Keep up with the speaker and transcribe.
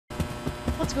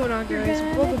What's going on, guys?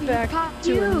 Welcome back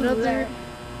to another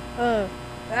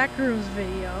Backrooms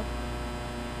video.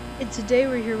 And today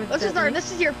we're here with Bentley.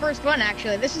 This is your first one,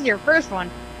 actually. This is your first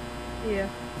one. Yeah.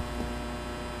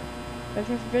 I've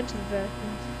never been to the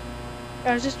Backrooms.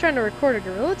 I was just trying to record a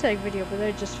Gorilla Tag video, but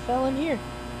I just fell in here.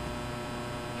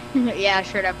 Yeah,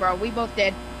 sure that, bro. We both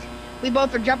did. We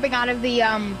both were jumping out of the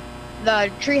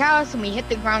treehouse, and we hit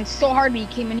the ground so hard we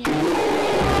came in here.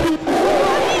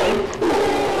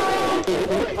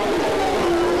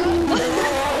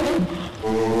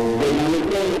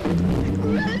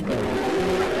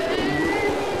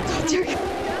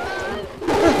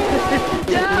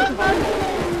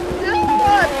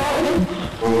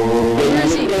 Where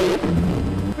is he?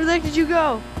 Where the heck did you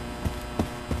go?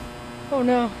 Oh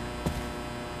no.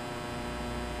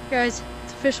 Guys,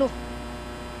 it's official.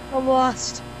 I'm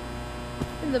lost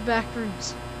in the back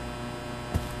rooms.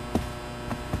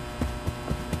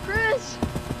 Chris!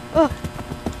 Oh,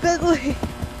 Bentley!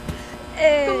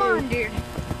 Hey! Come on, dude.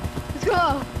 Let's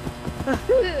go.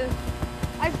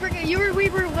 I forget, we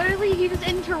were literally, he just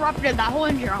interrupted that whole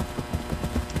intro.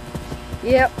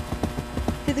 Yep.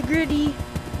 To the gritty.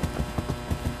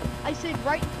 I said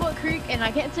right foot creek, and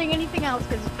I can't sing anything else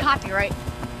because it's copyright.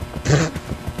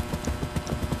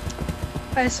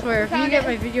 I swear, if you get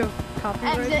my video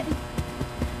copyrighted.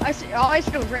 Exit. All I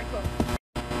said was right foot.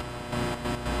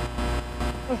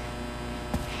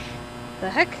 The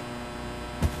heck?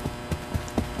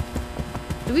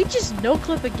 Do we just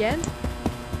no-clip again?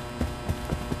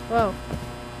 Whoa.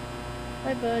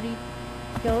 Hi, buddy.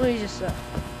 Yeah, let me just,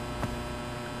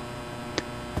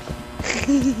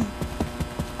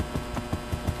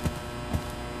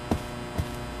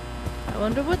 I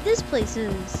wonder what this place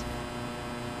is.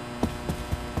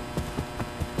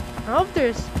 I hope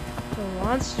there's no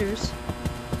monsters.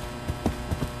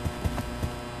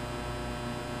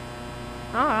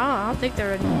 I don't think there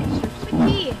are any monsters. The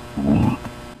key.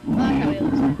 What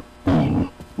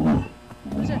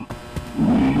is it?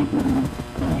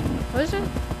 What is it?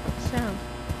 Sound.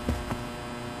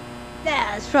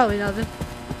 Nah, it's probably nothing.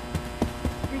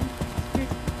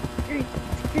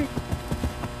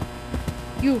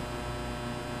 You.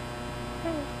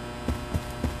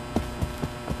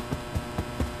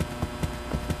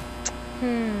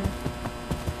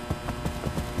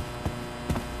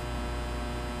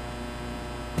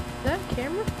 Is that a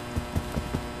camera?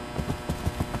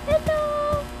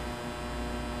 Hello.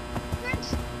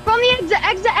 From the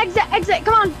exit.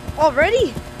 Come on.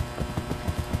 Already?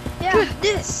 Yeah.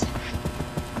 Goodness.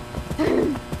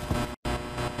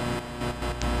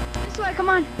 This way. Come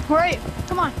on. Hurry.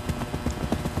 Come on.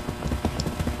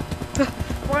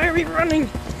 Why are we running?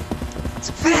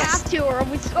 It's fast. We have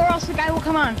to, or else the guy will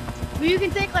come on. But you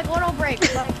can take like little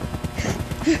breaks. Like,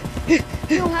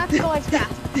 you don't have to go as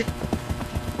fast.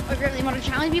 Oh, really? You want to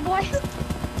challenge me, boy?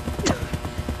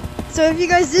 So if you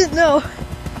guys didn't know,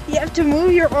 you have to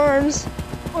move your arms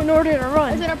in order to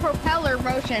run. Is it a propeller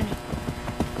motion?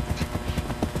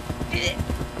 Right?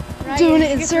 Doing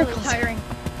it in circles. Really tiring.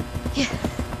 Yeah.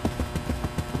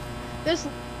 This.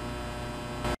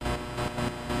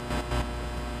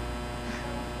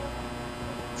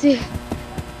 See.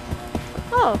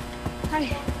 Oh.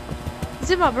 Hi. Is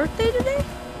it my birthday today?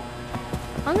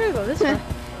 I'm gonna go this way.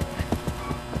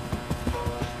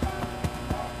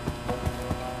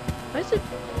 Why is the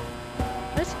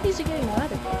music getting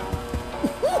louder?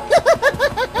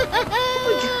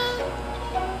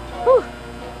 Oh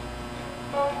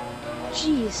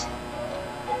jeez.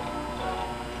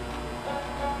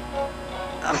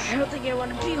 I don't think I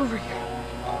want to be over here.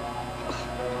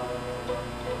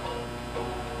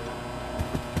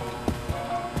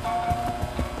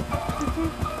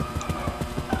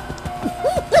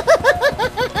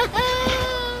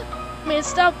 Man,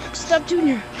 stop doing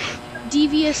your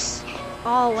devious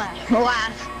laugh.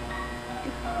 Laugh.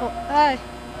 Oh, hi.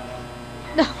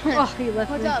 No, oh, you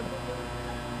left What's me. up?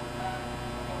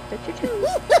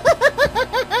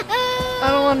 I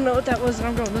don't want to know what that was, and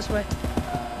I'm going this way.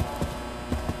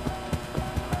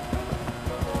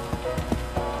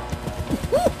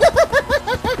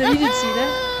 No, you didn't see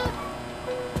that?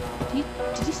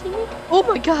 Did you see me? Oh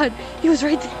my god, he was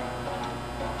right there.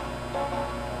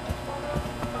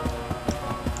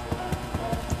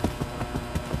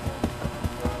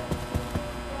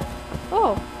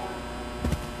 Oh.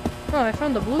 Oh, I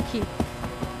found the blue key.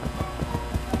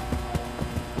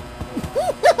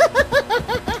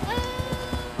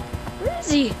 Where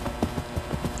is he?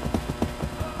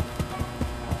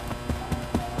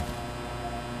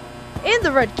 And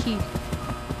the red key.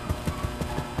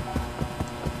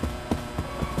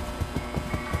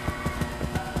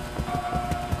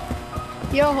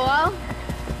 Yo, hello?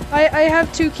 I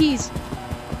have 2 keys.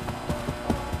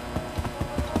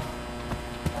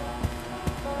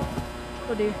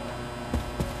 Oh dear.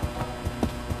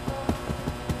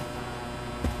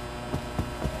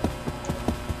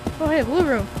 Oh hey, blue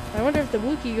room. I wonder if the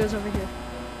blue key goes over here.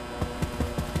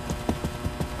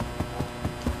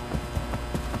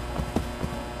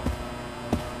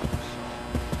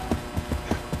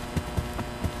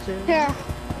 Here.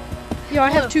 Yo,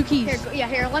 I have 2 keys. Here, yeah,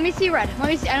 here. Let me see red. Let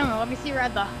me see. I don't know. Let me see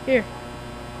red though. Here.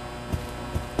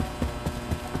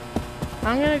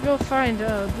 I'm gonna go find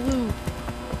blue.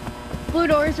 Blue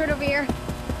doors right over here.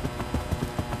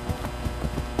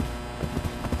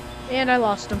 And I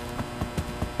lost them.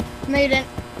 No, you didn't.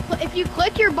 If you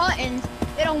click your buttons,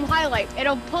 it'll highlight.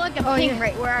 It'll put like a ping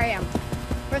right where I am.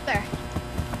 Right there.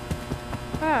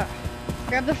 Ah.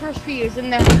 Grab the first fuse,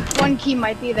 and the 1 key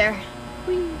might be there.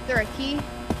 Is there a key?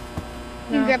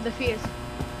 You can grab the fuse.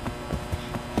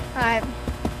 Alright.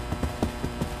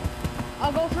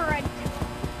 I'll go for red.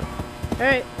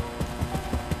 Alright.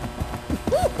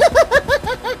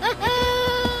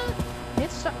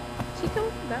 It's stop. Is he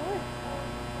coming that way?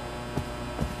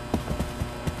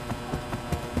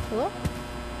 Hello?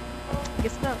 I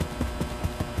guess not.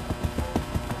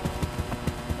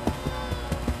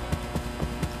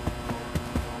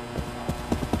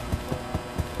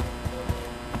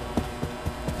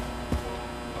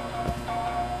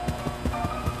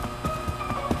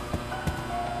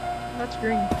 That's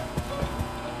green.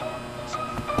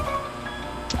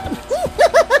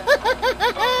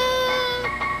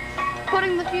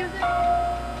 Putting the fuse in.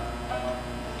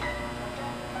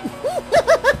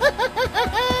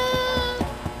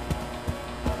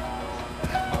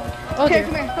 Oh, here, dear.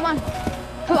 come here, come on.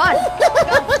 Come on. Go.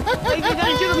 You're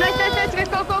gonna do them. Nice, nice, nice.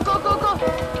 Go, go, go, go, go.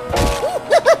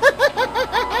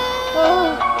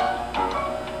 Oh.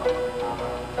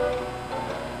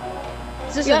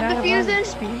 Is this You an have the fuse in?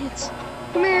 experience?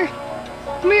 Come here.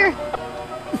 Come here.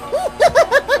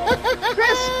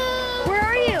 Chris, where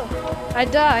are you? I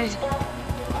died.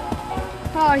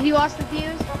 Oh, you lost the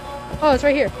fuse? Oh, it's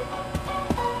right here.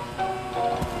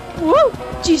 Woo!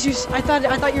 Jesus, I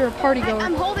thought you were a party goer.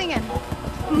 I'm holding him.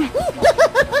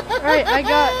 Alright,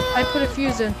 I put a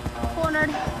fuse in.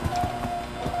 Cornered.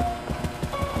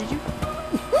 Did you?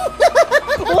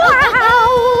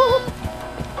 Wow!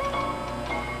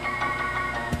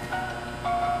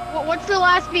 What's the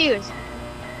last fuse?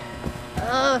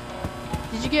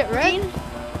 Did you get red? Green?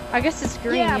 I guess it's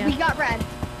green. Yeah, we got red.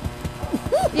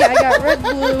 Yeah, I got red,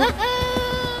 blue.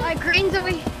 Alright, green's over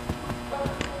here.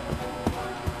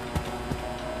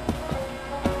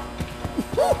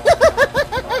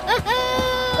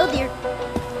 Oh dear.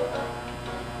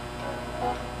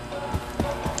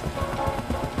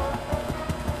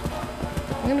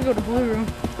 I'm gonna go to blue room.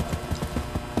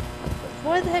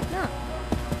 Why the heck not?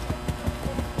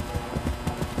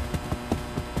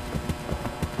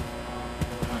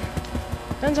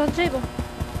 Guns on the table.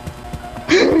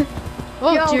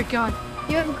 Oh Yo. dear God.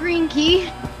 You have a green key?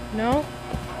 No.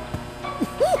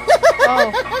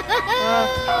 Oh.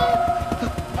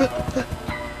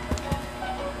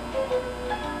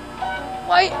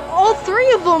 Why? All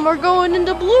 3 of them are going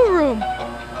into blue room. I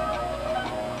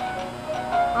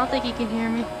don't think he can hear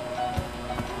me.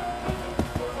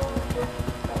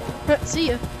 See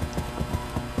ya.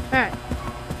 Alright.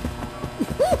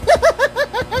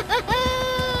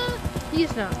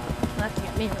 He's not laughing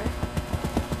at me, right?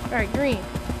 Alright, green.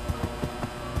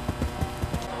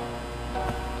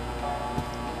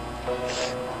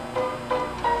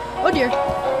 Oh dear.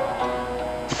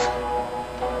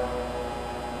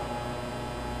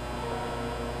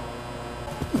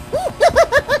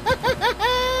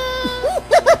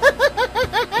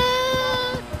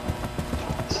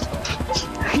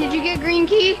 Did you get green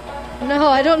key? No,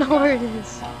 I don't know where it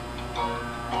is.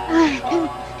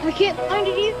 I can't find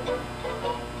it either.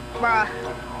 Bruh.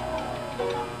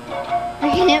 I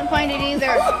can't find it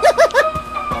either.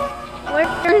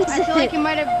 Where is I it? feel like it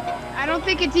might have... I don't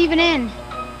think it's even in.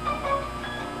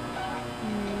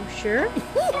 You sure?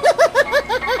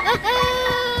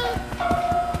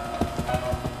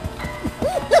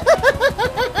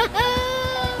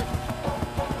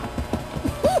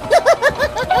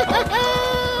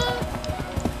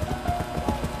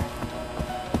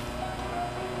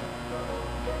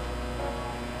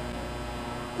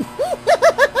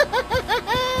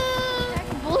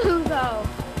 Blue though.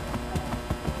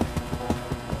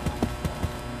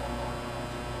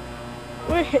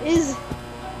 Where is...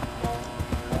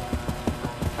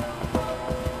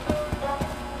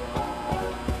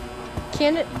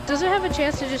 Can it... Does it have a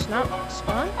chance to just not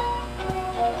spawn?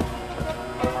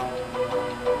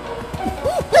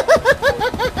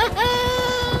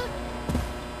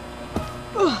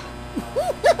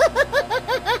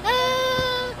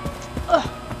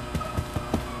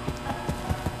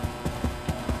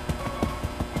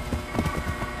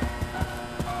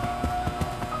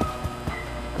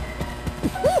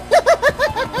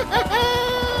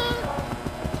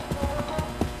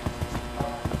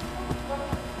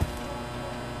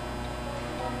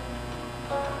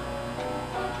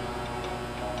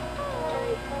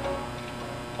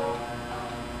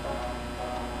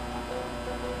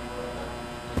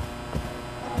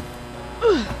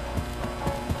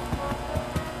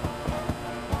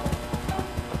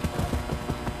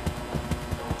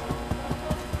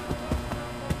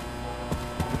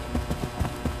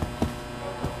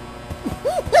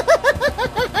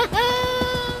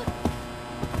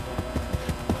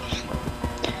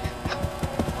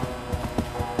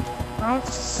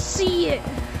 see it.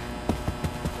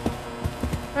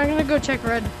 I'm gonna go check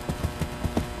red.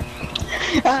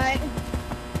 Alright.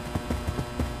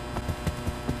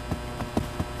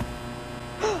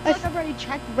 I've already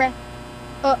checked red.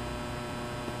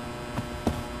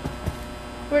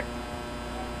 Where'd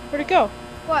it go?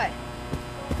 What?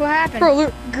 What happened? Bro,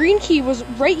 look, green key was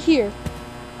right here.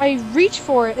 I reached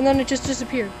for it and then it just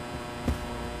disappeared.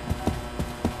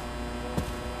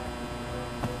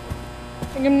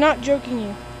 Like, I'm not joking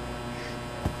you.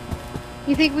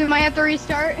 You think we might have to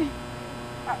restart?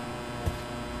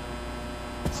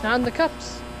 It's not in the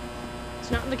cups. It's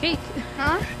not in the cake.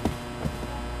 Huh?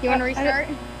 You want to restart?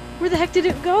 Where the heck did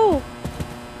it go?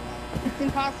 It's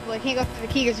impossible. I can't go through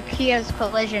the key because the key has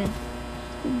collision.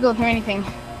 You can go through anything.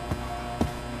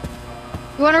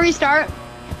 You want to restart?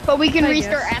 But we can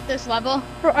restart at this level.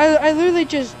 Bro, I literally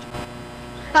just...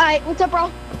 Alright, what's up,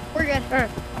 bro? We're good.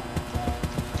 Alright.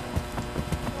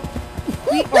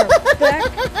 We are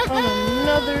back on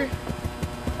another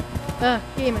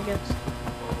game, I guess.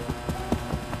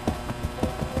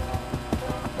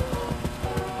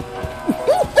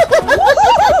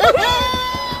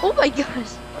 Oh my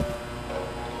gosh.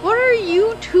 What are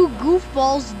you two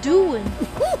goofballs doing?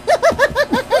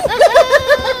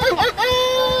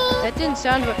 That didn't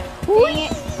sound right.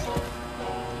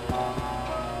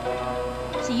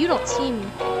 See, you don't see me.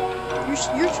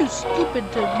 You're too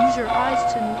stupid to use your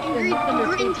eyes to green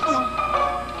tunnel.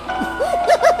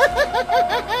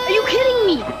 Are you kidding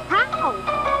me? How?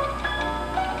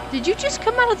 Did you just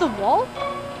come out of the wall?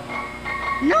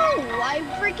 No, I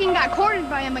freaking got cornered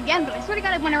by him again, but I swear to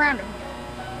God I went around him.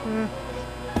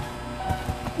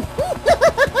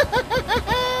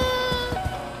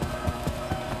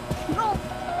 No.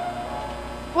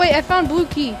 Wait, I found blue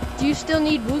key. Do you still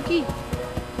need blue key?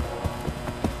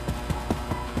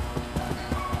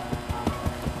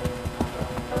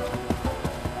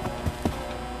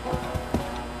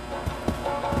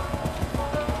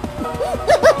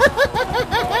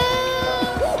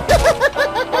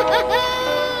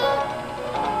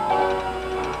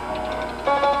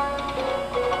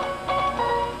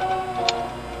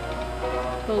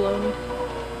 Alone.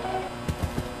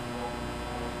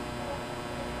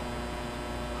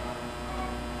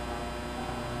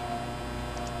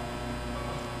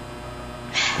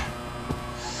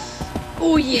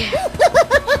 Oh yeah.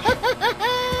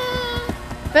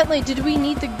 Bentley, do we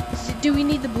need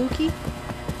the blue key?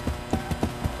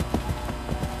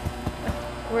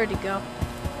 Where'd it go?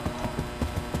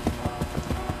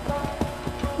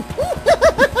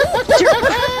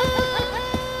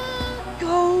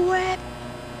 Go away.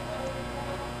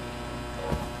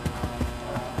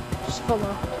 Just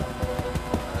follow.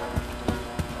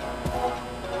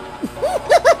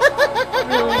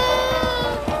 Really?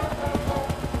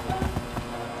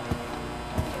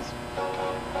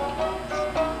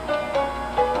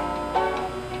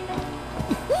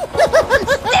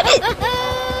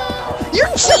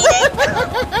 You're cheating!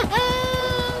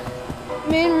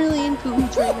 Man, really in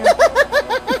cahoots right now.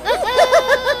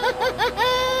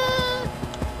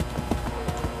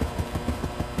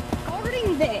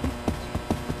 Guarding there.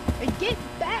 Get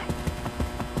back.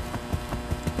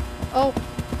 Oh.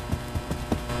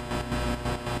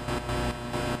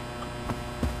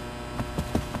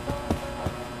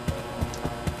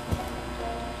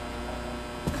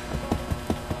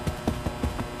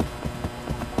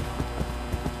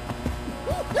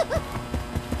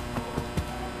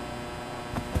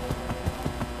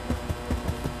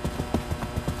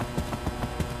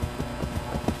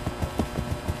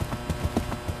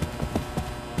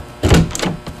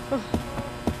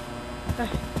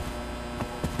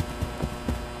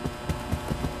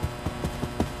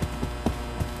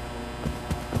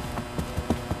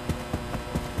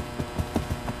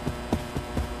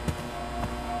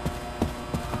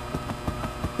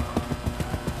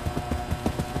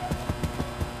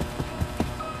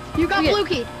 You got blue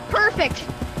key. Perfect.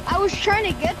 I was trying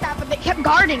to get that, but they kept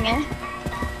guarding it.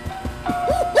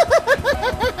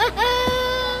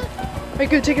 Alright,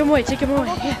 good. Take him away. Take him away.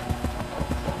 Yeah.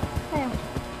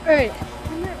 Alright.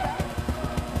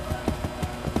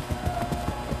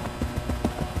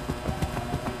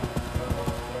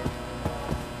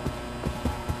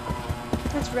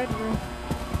 That's red room.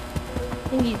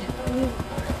 We need blue.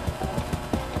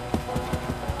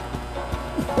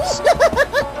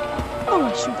 Oh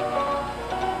my shoot.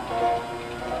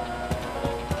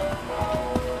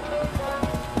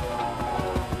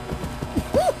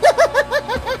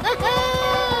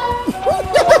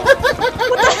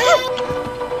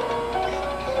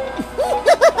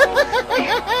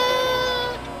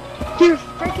 You're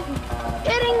freaking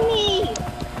kidding me!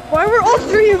 Why were all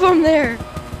three of them there?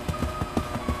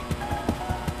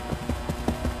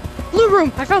 blue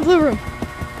room. I found blue room.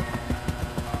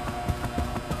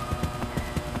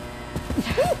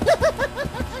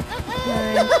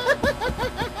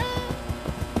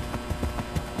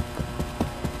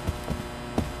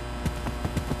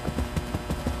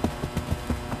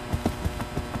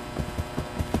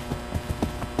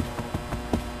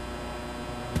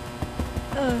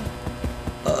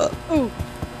 Oh,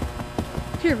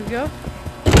 here we go.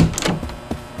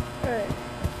 All right.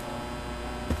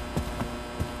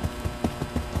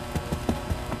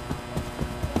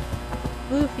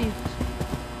 Blue fuse.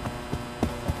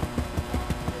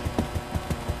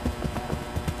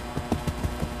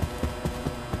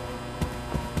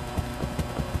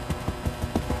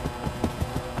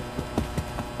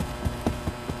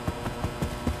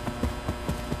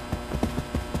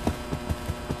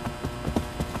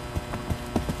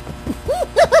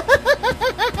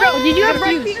 Bro, did you have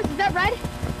red fuse. fuse? Is that red?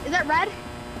 Is that red?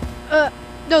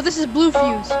 No, this is blue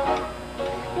fuse.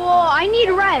 Well, I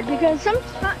need red because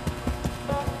sometimes.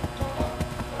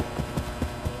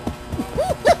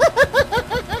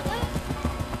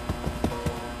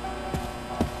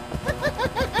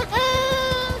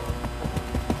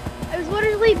 I was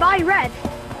literally by red.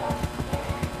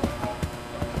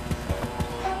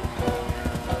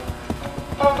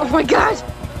 Oh my god!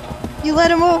 You let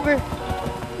him over.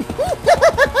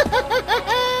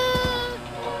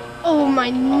 Oh, my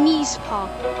knees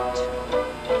popped.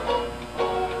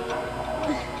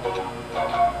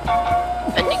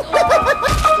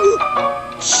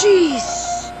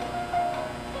 Jeez.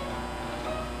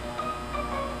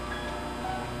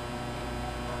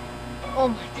 Oh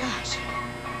my gosh.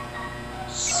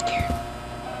 Scared.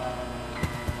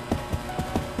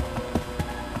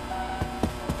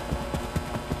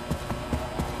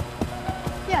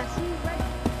 Yeah, see, red.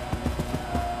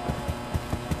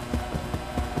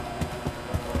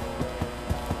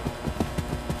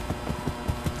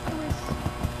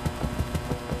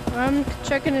 I'm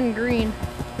checking in green.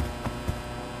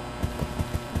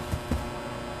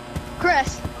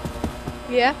 Chris,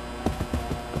 Yeah?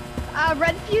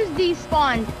 red fuse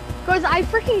despawned. Because I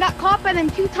freaking got caught by them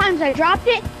 2 times. I dropped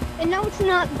it, and now it's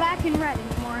not back in red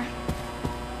anymore.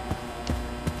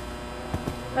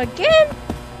 Again?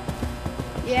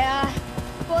 Yeah.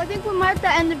 Well, I think we might have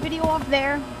to end the video off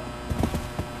there.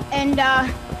 And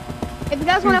if you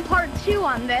guys want a part 2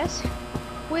 on this,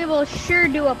 we will sure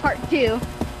do a part 2.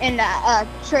 And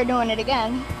try doing it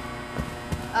again.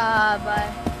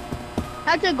 But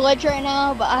that's a glitch right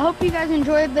now. But I hope you guys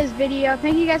enjoyed this video.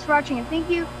 Thank you guys for watching, and thank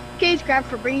you, Cagecraft,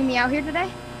 for bringing me out here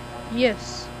today.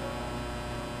 Yes.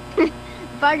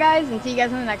 Bye, guys, and see you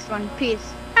guys in the next one.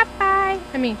 Peace. Bye-bye.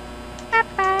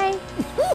 Bye-bye.